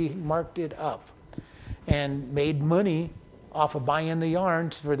to, but he marked it up and made money off of buying the yarn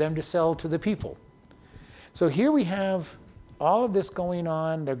for them to sell to the people. So here we have all of this going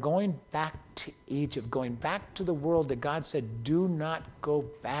on. They're going back to Egypt, going back to the world that God said, do not go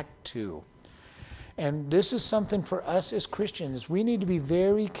back to. And this is something for us as Christians. We need to be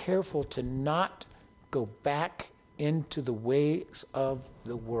very careful to not go back into the ways of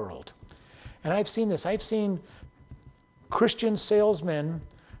the world. And I've seen this. I've seen Christian salesmen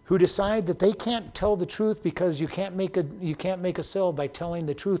who decide that they can't tell the truth because you can't make a sale by telling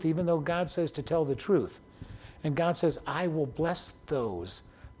the truth, even though God says to tell the truth. And God says, I will bless those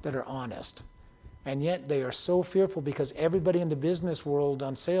that are honest. And yet they are so fearful because everybody in the business world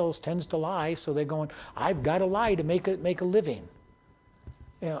on sales tends to lie. So they're going, I've got to lie to make a living.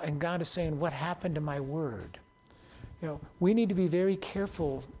 And God is saying, what happened to my word? We need to be very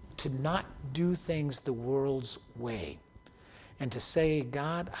careful to not do things the world's way. And to say,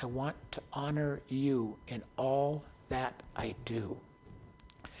 God, I want to honor you in all that I do.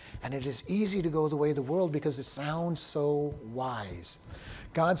 And it is easy to go the way of the world because it sounds so wise.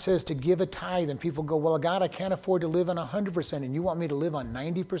 God says to give a tithe, and people go, well, God, I can't afford to live on 100%, and you want me to live on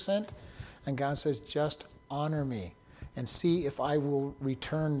 90%? And God says, just honor me and see if I will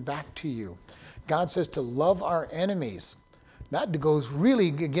return back to you. God says to love our enemies. That goes really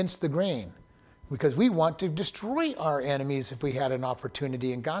against the grain because we want to destroy our enemies if we had an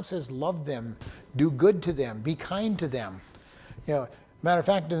opportunity. And God says, love them, do good to them, be kind to them. Matter of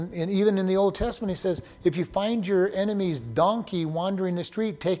fact, even in the Old Testament, he says, if you find your enemy's donkey wandering the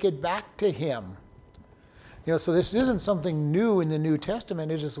street, take it back to him. So this isn't something new in the New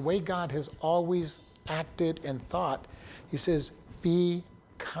Testament. It is the way God has always acted and thought. He says, be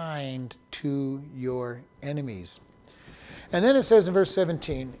kind to your enemies. And then it says in verse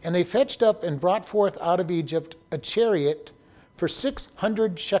 17, and they fetched up and brought forth out of Egypt a chariot for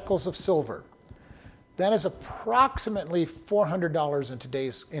 600 shekels of silver. That is approximately $400 in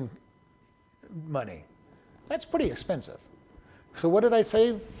today's money. That's pretty expensive. So what did I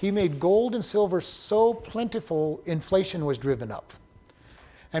say? He made gold and silver so plentiful, inflation was driven up.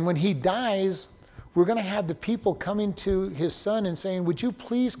 And when he dies, we're going to have the people coming to his son and saying, would you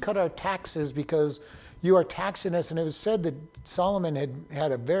please cut our taxes because you are taxing us? And it was said that Solomon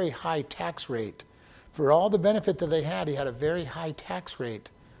had a very high tax rate. For all the benefit that they had, he had a very high tax rate.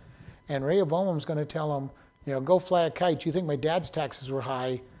 And Rehoboam's going to tell him, go fly a kite. You think my dad's taxes were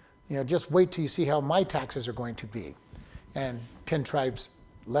high. Just wait till you see how my taxes are going to be. And 10 tribes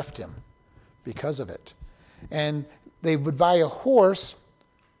left him because of it. And they would buy a horse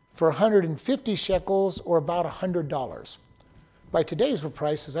for 150 shekels or about $100. By today's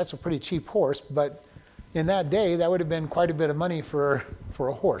prices, that's a pretty cheap horse, but in that day, that would have been quite a bit of money for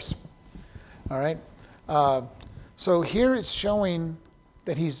a horse. All right? So here it's showing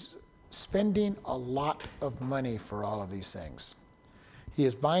that he's spending a lot of money for all of these things. He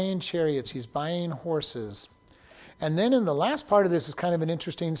is buying chariots, he's buying horses. And then in the last part of this is kind of an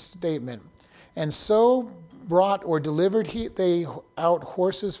interesting statement. And so brought or delivered they out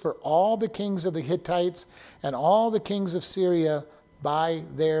horses for all the kings of the Hittites and all the kings of Syria by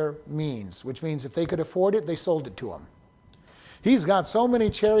their means, which means if they could afford it, they sold it to him. He's got so many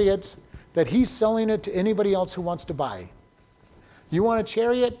chariots that he's selling it to anybody else who wants to buy. You want a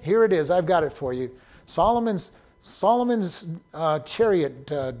chariot? Here it is. I've got it for you. Solomon's chariot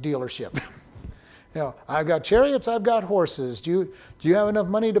dealership. I've got chariots, I've got horses. Do you have enough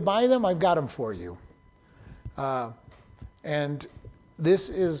money to buy them? I've got them for you. And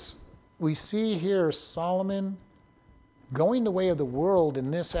we see here Solomon going the way of the world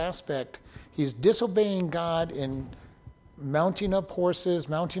in this aspect. He's disobeying God in mounting up horses,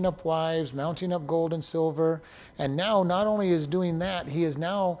 mounting up wives, mounting up gold and silver. And now not only is doing that, he is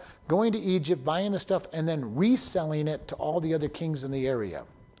now going to Egypt, buying the stuff, and then reselling it to all the other kings in the area,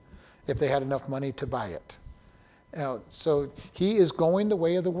 if they had enough money to buy it. So he is going the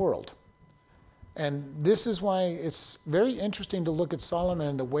way of the world. And this is why it's very interesting to look at Solomon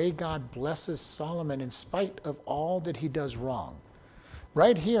and the way God blesses Solomon in spite of all that he does wrong.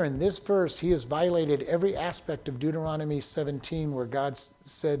 Right here in this verse, he has violated every aspect of Deuteronomy 17 where God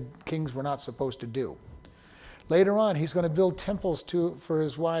said kings were not supposed to do. Later on, he's going to build temples for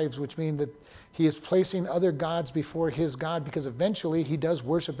his wives, which means that he is placing other gods before his God because eventually he does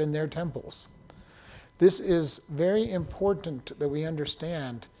worship in their temples. This is very important that we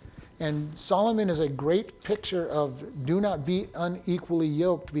understand. And Solomon is a great picture of do not be unequally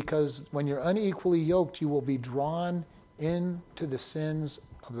yoked, because when you're unequally yoked, you will be drawn into the sins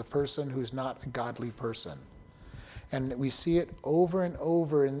of the person who's not a godly person. And we see it over and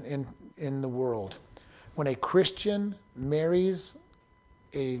over in the world. When a Christian marries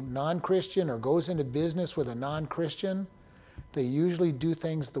a non-Christian or goes into business with a non-Christian, they usually do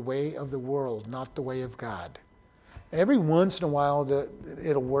things the way of the world, not the way of God. Every once in a while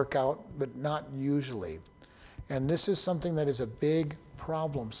it'll work out, but not usually. And this is something that is a big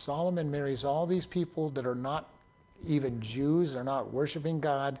problem. Solomon marries all these people that are not even Jews, they're not worshiping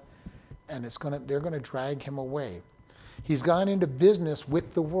God, and they're going to drag him away. He's gone into business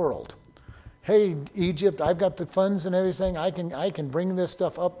with the world. Hey, Egypt, I've got the funds and everything. I can bring this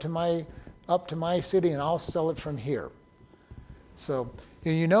stuff up to my city and I'll sell it from here. So,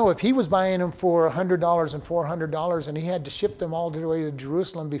 if he was buying them for $100 and $400 and he had to ship them all the way to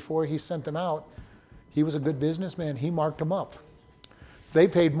Jerusalem before he sent them out, he was a good businessman. He marked them up. So they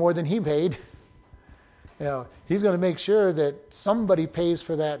paid more than he paid. He's going to make sure that somebody pays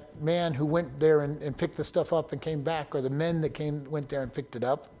for that man who went there and picked the stuff up and came back, or the men that went there and picked it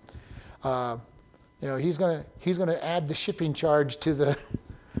up. He's going to add the shipping charge to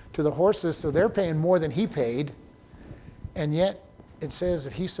the horses, so they're paying more than he paid. And yet it says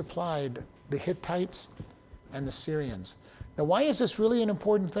that he supplied the Hittites and the Syrians. Now, why is this really an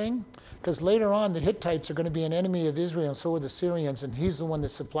important thing? Because later on, the Hittites are going to be an enemy of Israel, and so are the Syrians, and he's the one that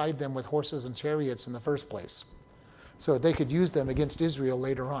supplied them with horses and chariots in the first place, so they could use them against Israel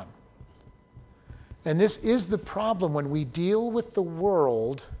later on. And this is the problem when we deal with the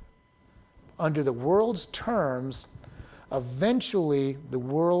world under the world's terms. Eventually, the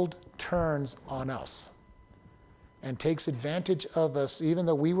world turns on us and takes advantage of us, even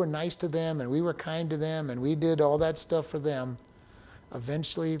though we were nice to them and we were kind to them and we did all that stuff for them.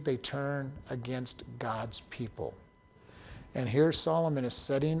 Eventually, they turn against God's people. And here Solomon is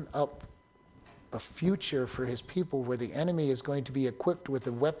setting up a future for his people where the enemy is going to be equipped with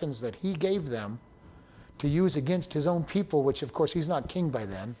the weapons that he gave them to use against his own people, which of course he's not king by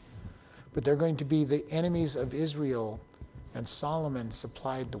then, but they're going to be the enemies of Israel, and Solomon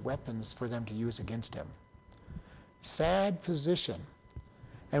supplied the weapons for them to use against him. Sad position.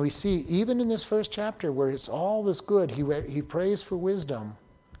 And we see even in this first chapter where it's all this good, he prays for wisdom,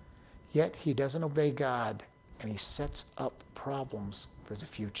 yet he doesn't obey God, and he sets up problems for the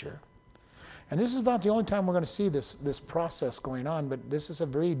future. And this is about the only time we're going to see this process going on, but this is a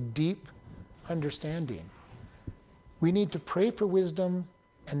very deep understanding. We need to pray for wisdom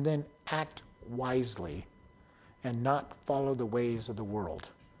and then act wisely and not follow the ways of the world.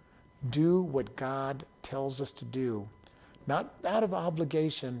 Do what God tells us to do, not out of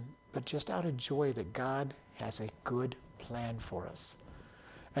obligation, but just out of joy that God has a good plan for us.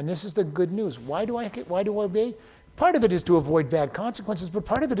 And this is the good news. Why do I obey? Part of it is to avoid bad consequences, but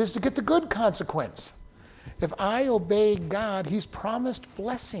part of it is to get the good consequence. If I obey God, he's promised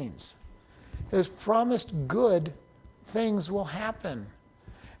blessings. He's promised good things will happen.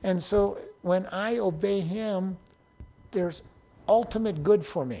 And so when I obey him, there's ultimate good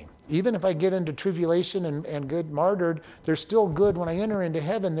for me. Even if I get into tribulation and get martyred, there's still good. When I enter into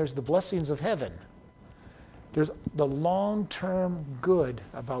heaven, there's the blessings of heaven. There's the long-term good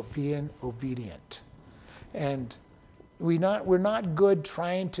about being obedient. And we're not good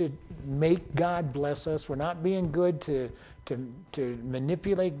trying to make God bless us. We're not being good to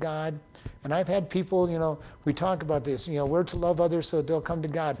manipulate God. And I've had people, we talk about this, we're to love others so they'll come to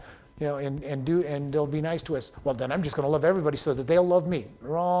God, and they'll be nice to us. Well, then I'm just going to love everybody so that they'll love me.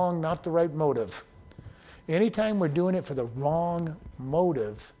 Wrong, not the right motive. Anytime we're doing it for the wrong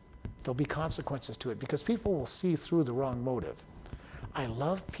motive, there'll be consequences to it because people will see through the wrong motive. I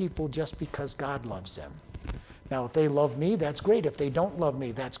love people just because God loves them. Now, if they love me, that's great. If they don't love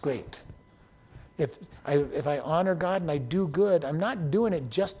me, that's great. If I honor God and I do good, I'm not doing it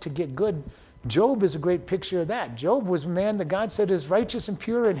just to get good. Job is a great picture of that. Job was a man that God said is righteous and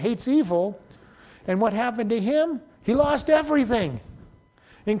pure and hates evil. And what happened to him? He lost everything,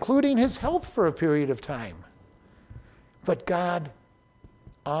 including his health for a period of time. But God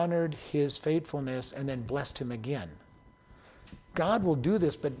honored his faithfulness and then blessed him again. God will do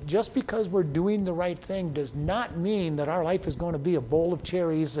this, but just because we're doing the right thing does not mean that our life is going to be a bowl of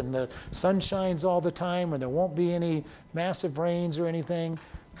cherries and the sun shines all the time and there won't be any massive rains or anything.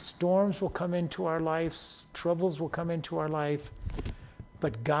 Storms will come into our lives, troubles will come into our life,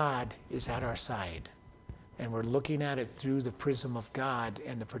 but God is at our side. And we're looking at it through the prism of God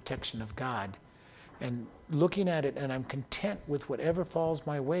and the protection of God. And looking at it, and I'm content with whatever falls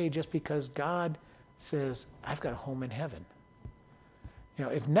my way just because God says, I've got a home in heaven.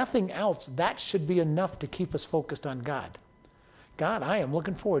 If nothing else, that should be enough to keep us focused on God. God, I am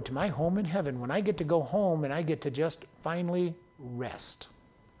looking forward to my home in heaven when I get to go home and I get to just finally rest.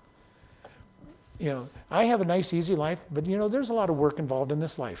 I have a nice, easy life, but there's a lot of work involved in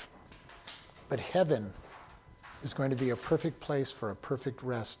this life. But heaven is going to be a perfect place for a perfect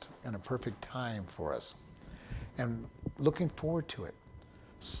rest and a perfect time for us. And looking forward to it.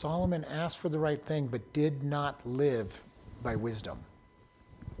 Solomon asked for the right thing, but did not live by wisdom,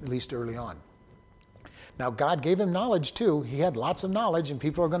 at least early on. Now, God gave him knowledge too. He had lots of knowledge, and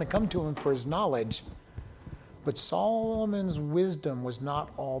people are going to come to him for his knowledge. But Solomon's wisdom was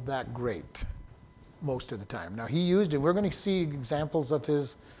not all that great most of the time. Now, he used it. We're going to see examples of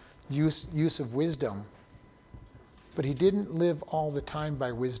his use of wisdom. But he didn't live all the time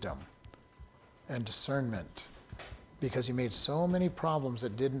by wisdom and discernment because he made so many problems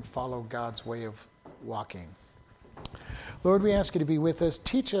that didn't follow God's way of walking. Lord, we ask you to be with us.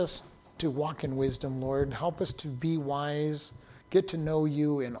 Teach us to walk in wisdom, Lord. Help us to be wise, get to know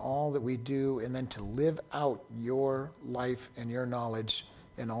you in all that we do, and then to live out your life and your knowledge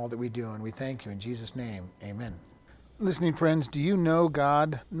in all that we do. And we thank you in Jesus' name. Amen. Listening friends, do you know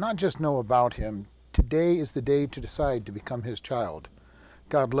God? Not just know about him. Today is the day to decide to become his child.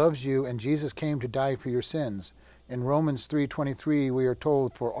 God loves you, and Jesus came to die for your sins. In Romans 3:23, we are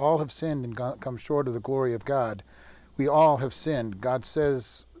told, for all have sinned and come short of the glory of God. We all have sinned. God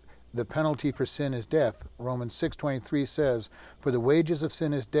says the penalty for sin is death. Romans 6:23 says, for the wages of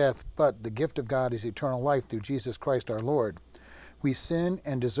sin is death, but the gift of God is eternal life through Jesus Christ our Lord. We sin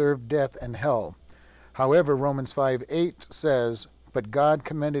and deserve death and hell. However, Romans 5:8 says, but God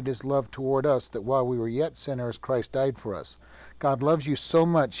commended his love toward us, that while we were yet sinners, Christ died for us. God loves you so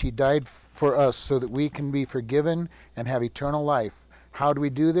much, he died for us so that we can be forgiven and have eternal life. How do we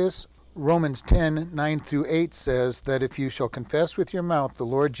do this? Romans 10:9-8 says that if you shall confess with your mouth the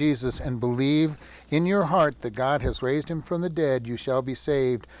Lord Jesus and believe in your heart that God has raised him from the dead, you shall be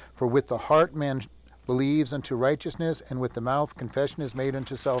saved. For with the heart man believes unto righteousness, and with the mouth confession is made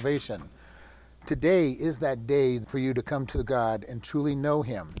unto salvation. Today is that day for you to come to God and truly know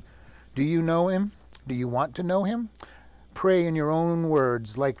him. Do you know him? Do you want to know him? Pray in your own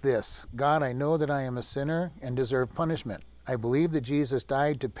words like this: God, I know that I am a sinner and deserve punishment. I believe that Jesus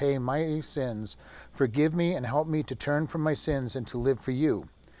died to pay my sins. Forgive me and help me to turn from my sins and to live for you.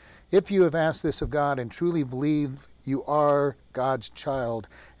 If you have asked this of God and truly believe you are God's child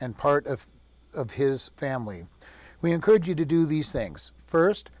and part of his family, we encourage you to do these things.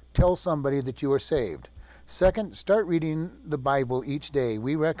 First, tell somebody that you are saved. Second, start reading the Bible each day.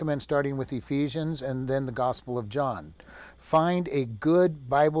 We recommend starting with Ephesians and then the Gospel of John. Find a good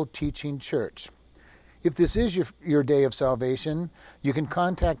Bible teaching church. If this is your day of salvation, you can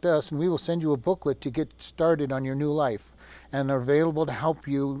contact us and we will send you a booklet to get started on your new life and are available to help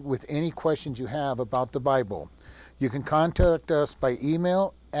you with any questions you have about the Bible. You can contact us by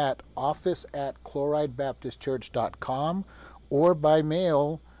email at office@chloridebaptistchurch.com or by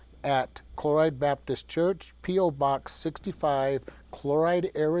mail at Chloride Baptist Church, P.O. Box 65, Chloride,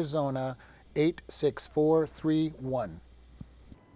 Arizona 86431.